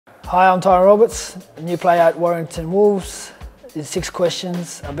Hi, I'm Tyrone Roberts, a new player at Warrington Wolves. There's 6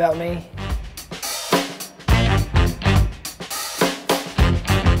 questions about me.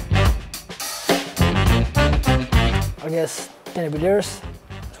 I guess Danny Buderis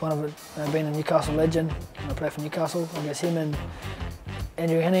is one of it. Being a Newcastle legend, I play for Newcastle. I guess him and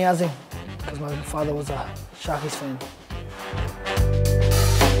Andrew Henning, because my father was a Sharkies fan.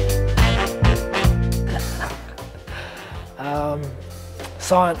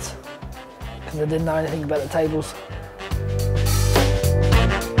 Science, because I didn't know anything about the tables.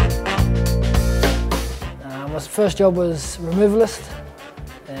 My first job was removalist,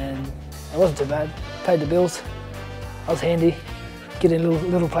 and it wasn't too bad. Paid the bills. I was handy, getting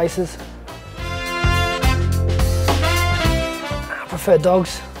little places. I prefer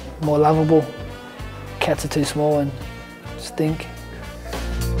dogs, more lovable. Cats are too small and stink.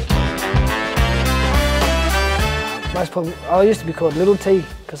 I used to be called Little T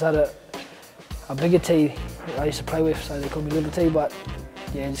because I had a bigger T I used to play with, so they called me Little T, but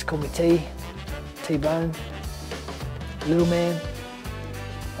yeah, just call me T, T-Bone, Little Man,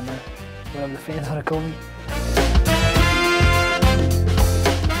 I don't know, whatever the fans want to call me.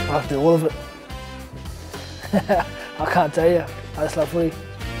 I like to do all of it. I can't tell you, I just love footy.